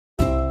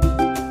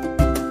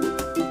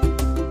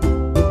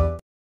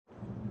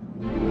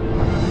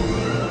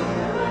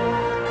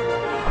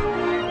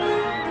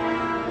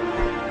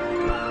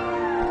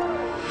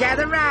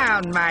Gather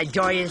round, my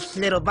joyous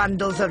little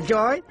bundles of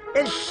joy.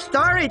 It's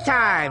story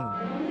time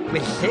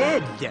with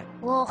Sid.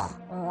 Ugh,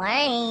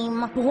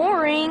 lame.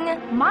 Boring.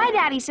 My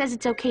daddy says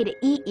it's okay to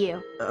eat you.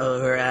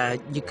 Or,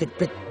 you could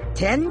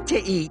pretend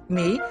to eat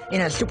me in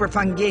a super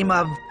fun game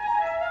of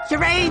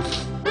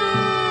charades.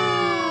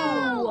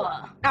 Ooh!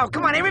 Oh,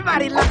 come on,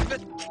 everybody, look.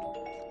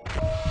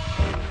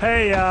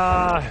 Hey,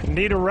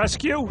 need a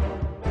rescue?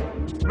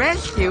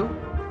 Rescue?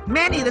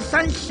 Manny, the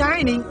sun's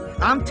shining.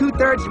 I'm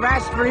 2/3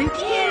 raspberry.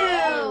 Ew!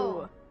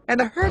 And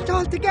the herd's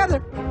all together.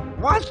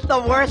 What's the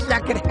worst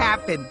that could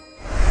happen?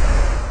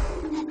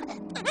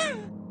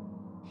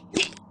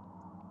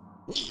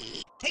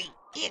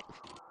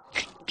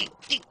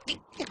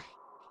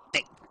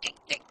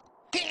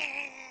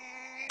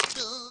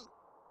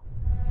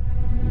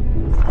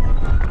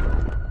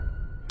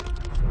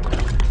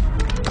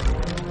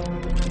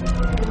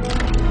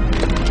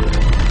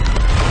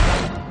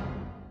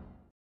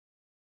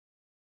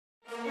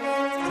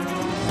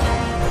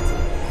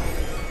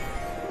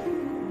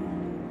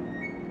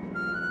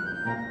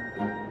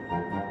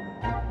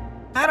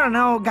 I don't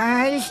know,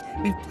 guys.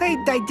 We've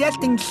played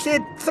Digesting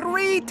Sid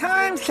 3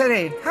 times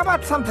today. How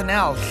about something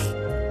else?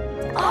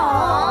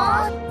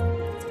 Aww!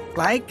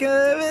 Like,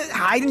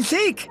 hide and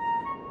seek.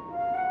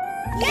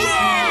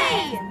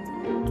 Yay!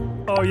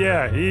 Oh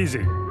yeah,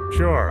 easy.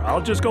 Sure,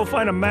 I'll just go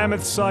find a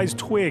mammoth-sized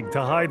twig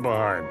to hide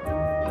behind.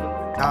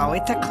 Oh,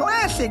 it's a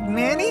classic,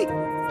 Manny.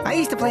 I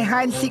used to play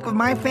hide and seek with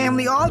my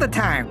family all the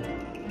time.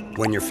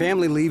 When your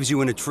family leaves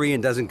you in a tree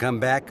and doesn't come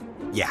back,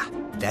 yeah,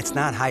 that's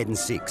not hide and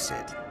seek,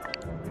 Sid.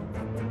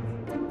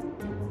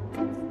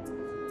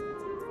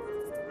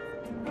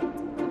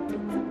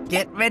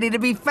 Get ready to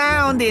be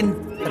found in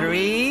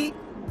 3,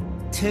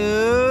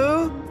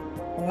 2,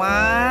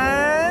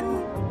 1.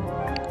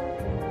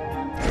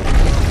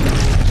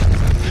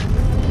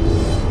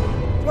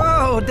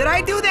 Whoa, did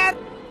I do that?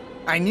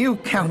 I knew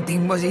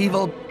counting was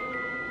evil.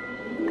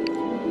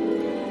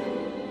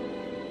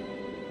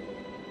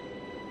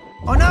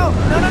 Oh no,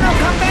 no,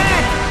 come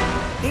back!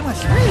 They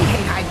must really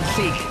hate hide and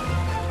seek.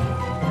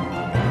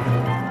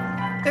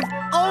 If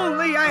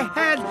only I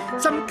had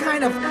some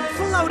kind of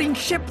floating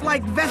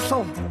ship-like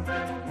vessel.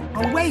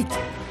 Oh wait,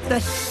 the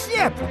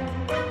ship!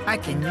 I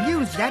can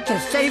use that to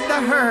save the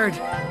herd.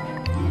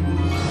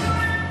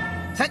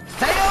 Set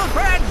sail for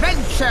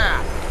adventure!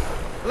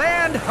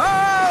 Land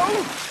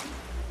ho!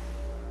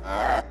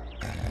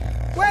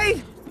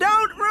 Wait,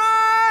 don't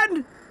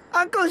run!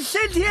 Uncle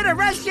Sid's here to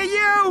rescue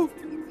you!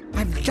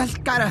 I've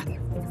just gotta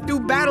do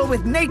battle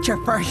with nature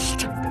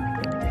first.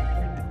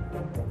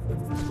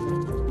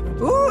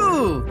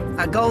 Ooh,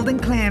 a golden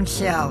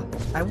clamshell.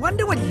 I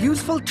wonder what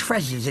useful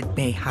treasures it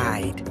may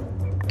hide.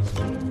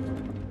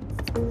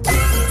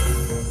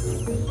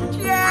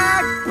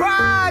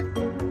 Jackpot!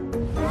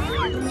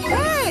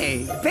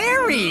 Hey,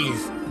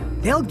 berries!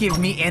 They'll give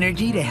me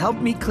energy to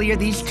help me clear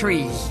these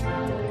trees.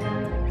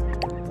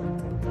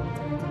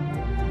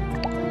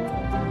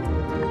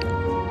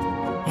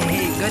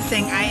 Hey, good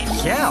thing I ate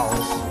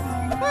shells.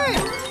 Hey,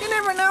 you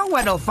never know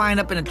what I'll find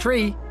up in a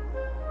tree.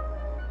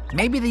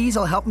 Maybe these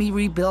will help me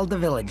rebuild the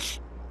village.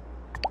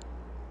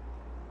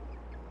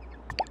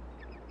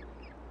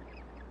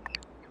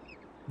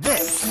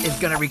 This is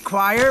gonna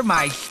require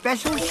my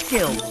special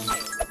skills.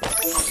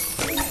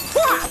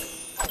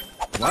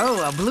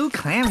 Whoa, a blue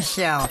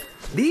clamshell.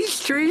 These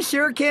trees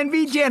sure can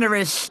be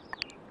generous.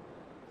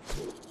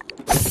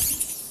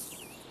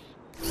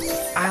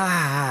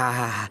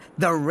 Ah,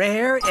 the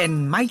rare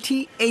and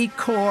mighty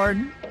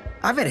acorn.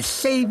 I better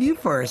save you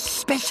for a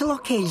special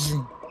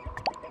occasion.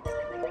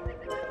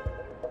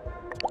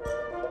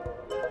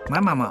 My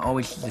mama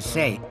always used to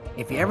say,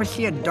 if you ever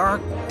see a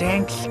dark,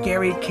 dank,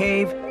 scary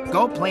cave,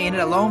 go play in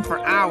it alone for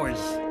hours.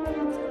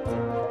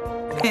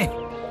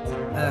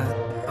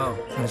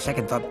 On a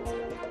second thought,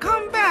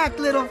 come back,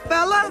 little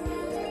fella.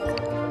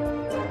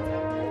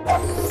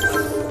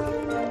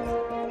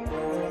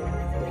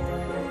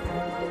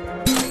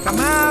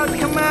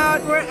 Come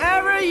out,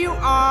 wherever you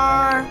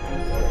are.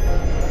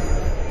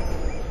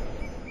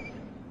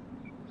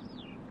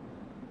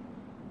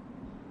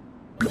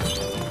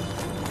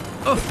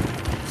 Oh,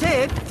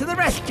 Sid, to the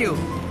rescue.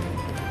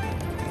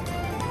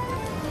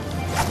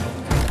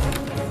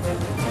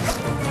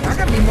 I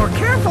gotta be more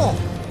careful.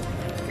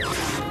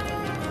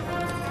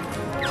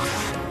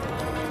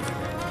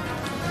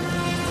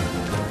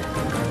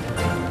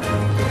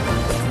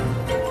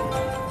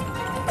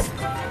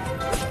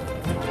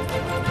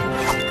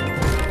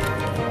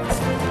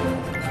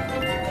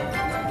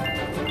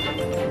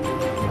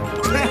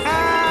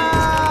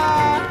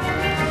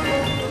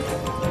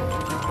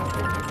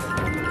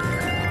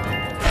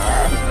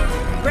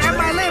 Grab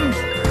my limbs!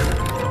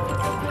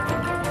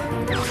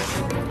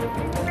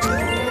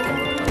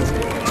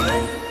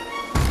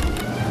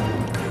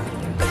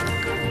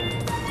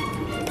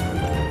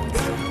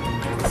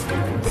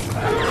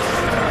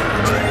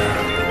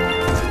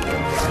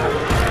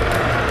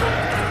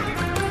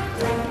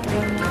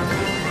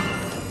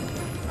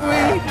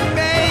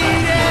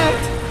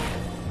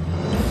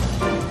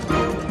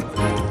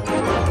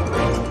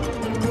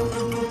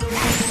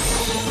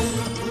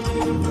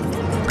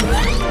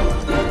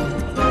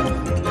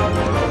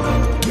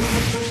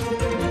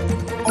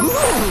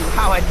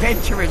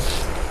 adventurers.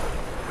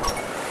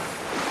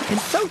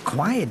 It's so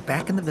quiet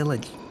back in the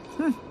village.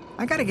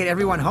 I gotta get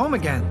everyone home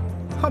again.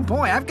 Oh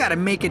boy, I've gotta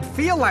make it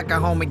feel like a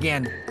home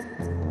again.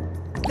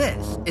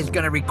 This is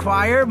gonna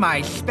require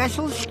my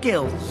special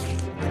skills.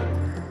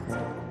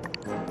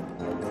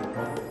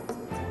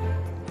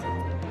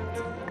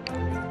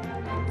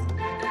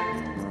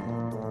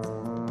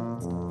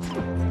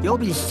 You'll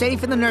be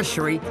safe in the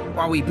nursery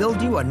while we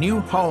build you a new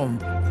home.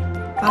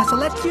 So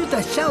let's use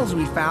the shells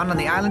we found on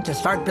the island to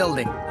start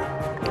building.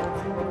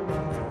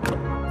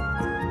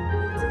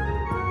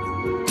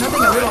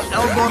 Nothing a little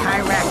elbow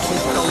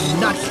Hyraxes go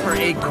nuts for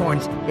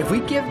acorns. If we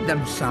give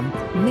them some,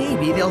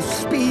 maybe they'll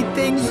speed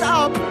things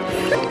up.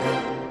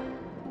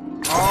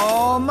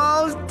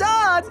 Almost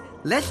done.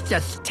 Let's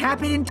just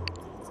tap it in.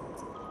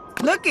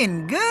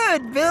 Looking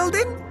good,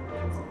 building.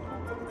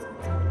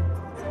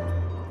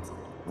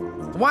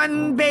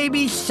 One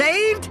baby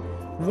saved,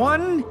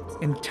 one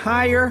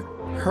entire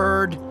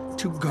herd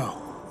to go.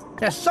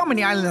 There's so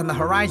many islands on the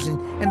horizon,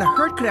 and the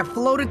herd could have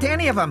floated to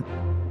any of them.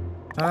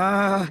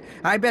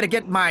 I better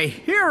get my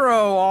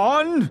hero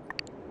on.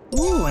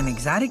 Ooh, an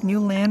exotic new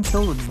land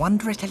filled with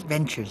wondrous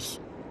adventures.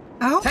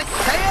 Oh, set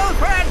sail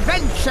for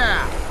adventure!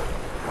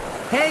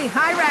 Hey,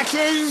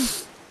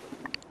 Hyraxes!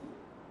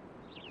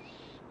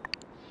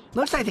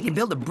 Looks like they can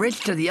build a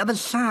bridge to the other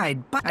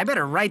side, but I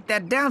better write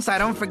that down so I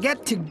don't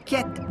forget to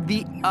get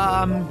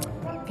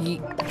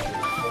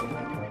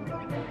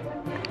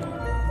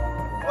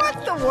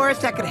What's the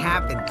worst that could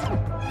happen?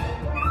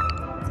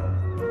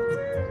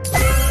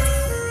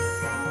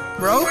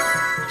 Rope,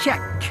 check.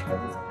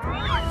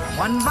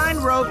 One vine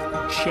rope,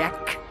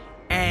 check.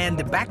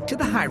 And back to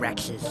the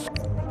Hyraxes.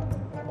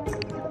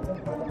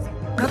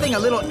 Nothing a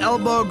little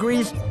elbow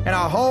grease and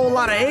a whole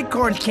lot of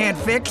acorns can't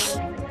fix.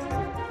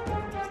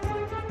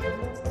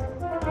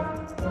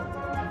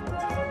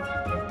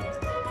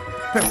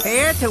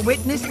 Prepare to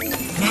witness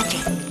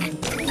magic.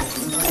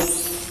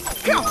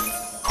 Go!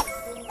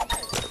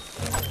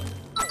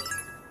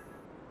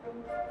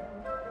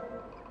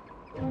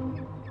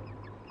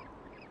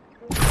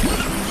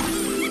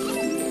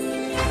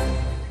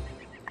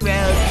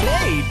 Well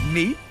played,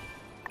 me.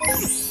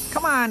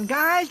 Come on,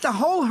 guys. The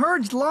whole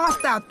herd's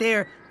lost out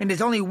there, and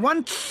there's only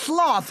one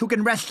sloth who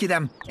can rescue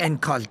them and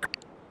cause...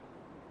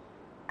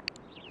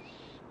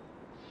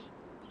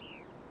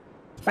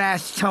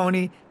 Fast,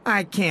 Tony.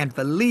 I can't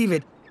believe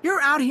it. You're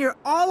out here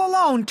all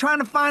alone trying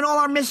to find all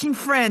our missing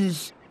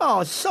friends.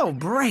 Oh, so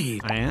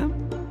brave. I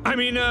am?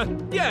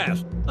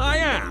 Yes, I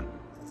am.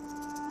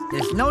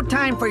 There's no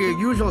time for your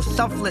usual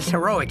selfless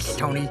heroics,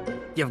 Tony.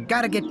 You've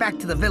got to get back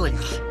to the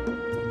village.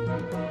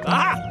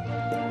 Ah!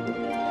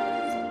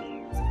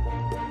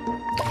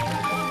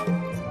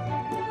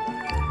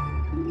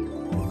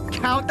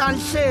 Count on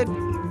Sid.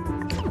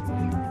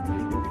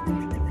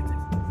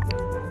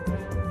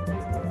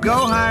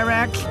 Go,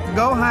 Hyrax.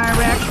 Go,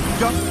 Hyrax.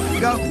 Go,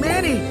 go.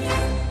 Manny!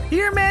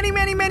 Here, Manny,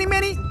 Manny, Manny,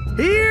 Manny.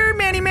 Here,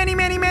 Manny, Manny,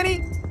 Manny,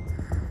 Manny.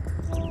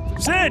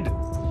 Sid!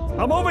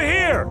 I'm over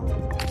here!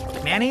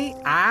 Manny,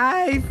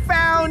 I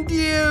found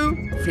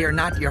you. Fear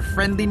not, your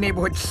friendly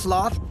neighborhood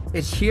sloth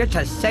is here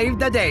to save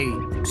the day.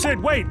 Sid,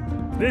 wait!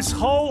 This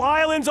whole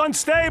island's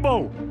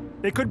unstable!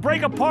 It could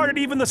break apart at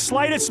even the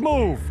slightest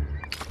move!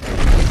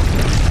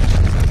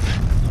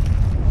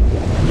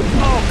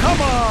 Oh,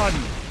 come on!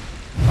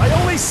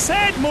 I only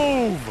said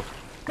move!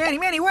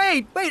 Manny,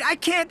 wait, I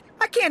can't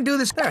do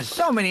this. There are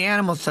so many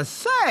animals to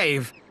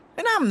save.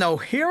 And I'm no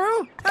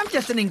hero. I'm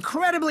just an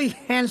incredibly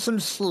handsome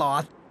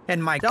sloth.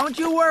 And don't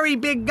you worry,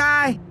 big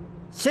guy.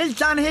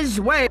 Sid's on his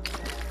way.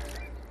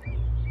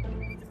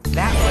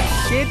 That was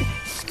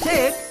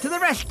Sid to the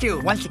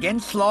rescue. Once again,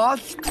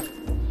 sloths.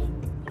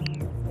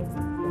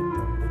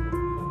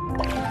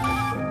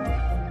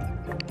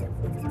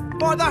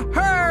 For the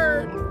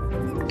herd!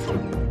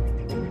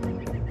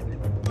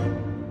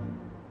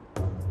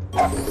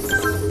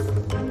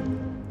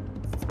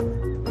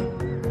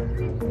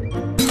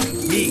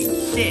 Me,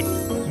 Sid,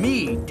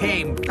 me,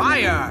 tame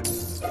fire!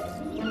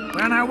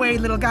 We're on our way,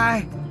 little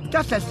guy.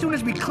 Just as soon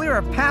as we clear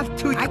a path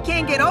to... I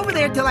can't get over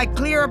there till I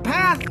clear a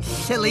path,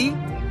 silly.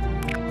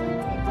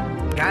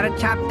 Gotta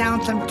chop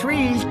down some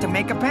trees to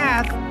make a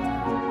path.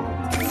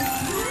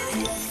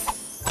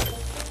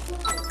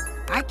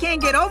 I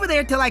can't get over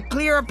there till I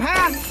clear a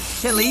path,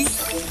 silly.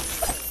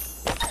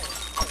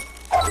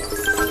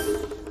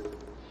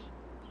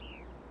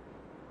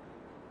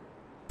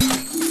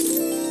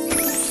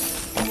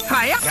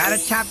 Hiya! Gotta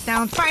chop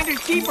down finders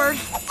keepers.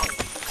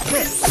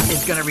 This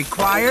is gonna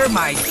require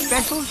my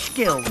special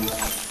skills.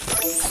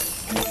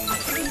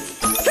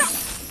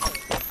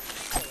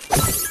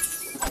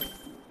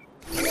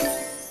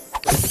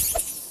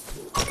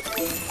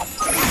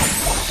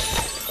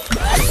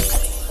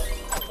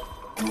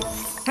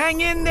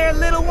 Hang in there,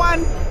 little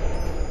one.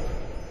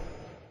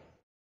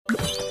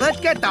 Let's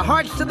get the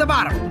hearts to the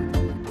bottom.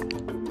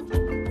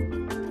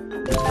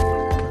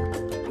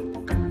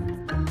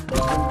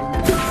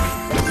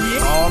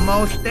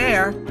 Almost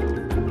there.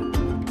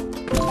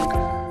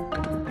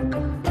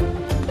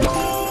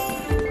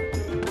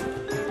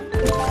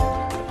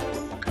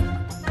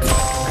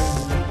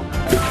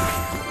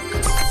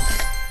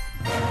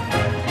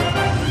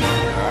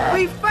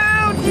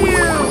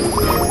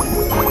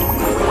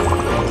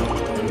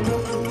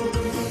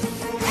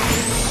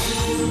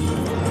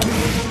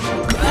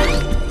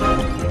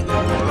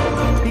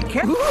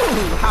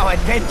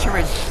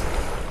 adventurous.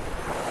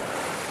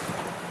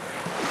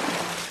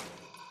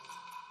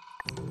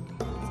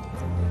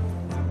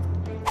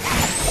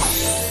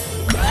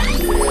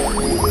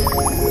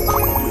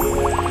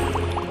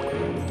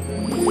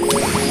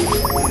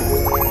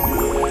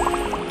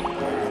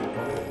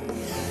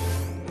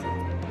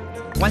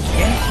 Once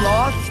again,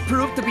 sloths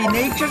proved to be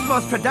nature's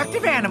most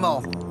productive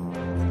animal.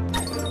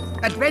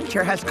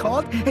 Adventure has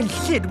called, and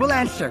Sid will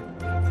answer.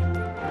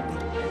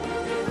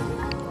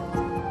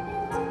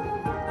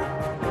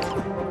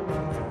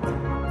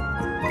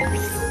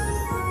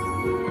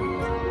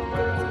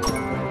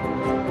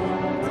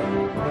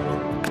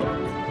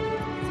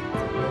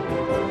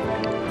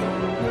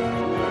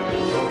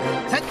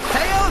 Set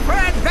sail for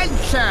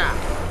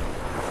adventure!